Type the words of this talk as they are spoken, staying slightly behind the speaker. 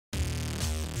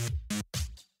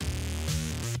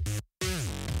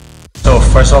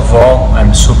first of all,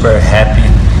 I'm super happy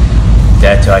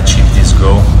that I achieved this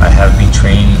goal. I have been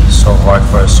training so hard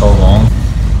for so long,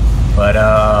 but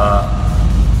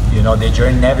you know, the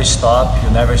journey never stops. You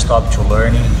never stop to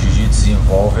learning. Jiu-Jitsu is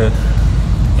involved,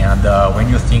 and when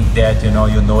you think that you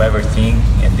know everything,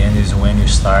 and then is when you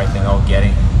start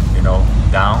getting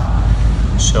down.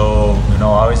 So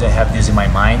always I have this in my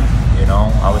mind.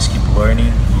 I always keep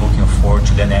learning, looking forward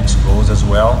to the next goals as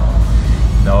well.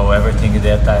 Everything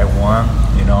that I want,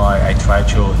 I try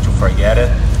to forget it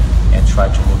and try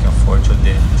to looking forward to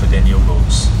the new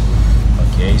goals.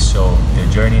 Okay, so the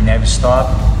journey never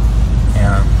stops, and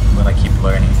I'm gonna keep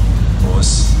learning.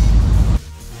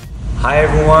 Hi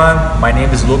everyone, my name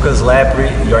is Lepri,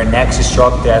 your next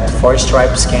instructor at 4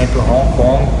 Stripes Camp in Hong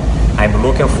Kong. I'm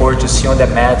looking forward to see you on the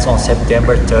mats on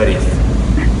September 30th.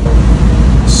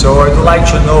 So I'd like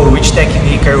to know which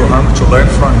technique are you hungry to learn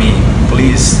from me.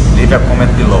 Please leave a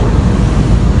comment below.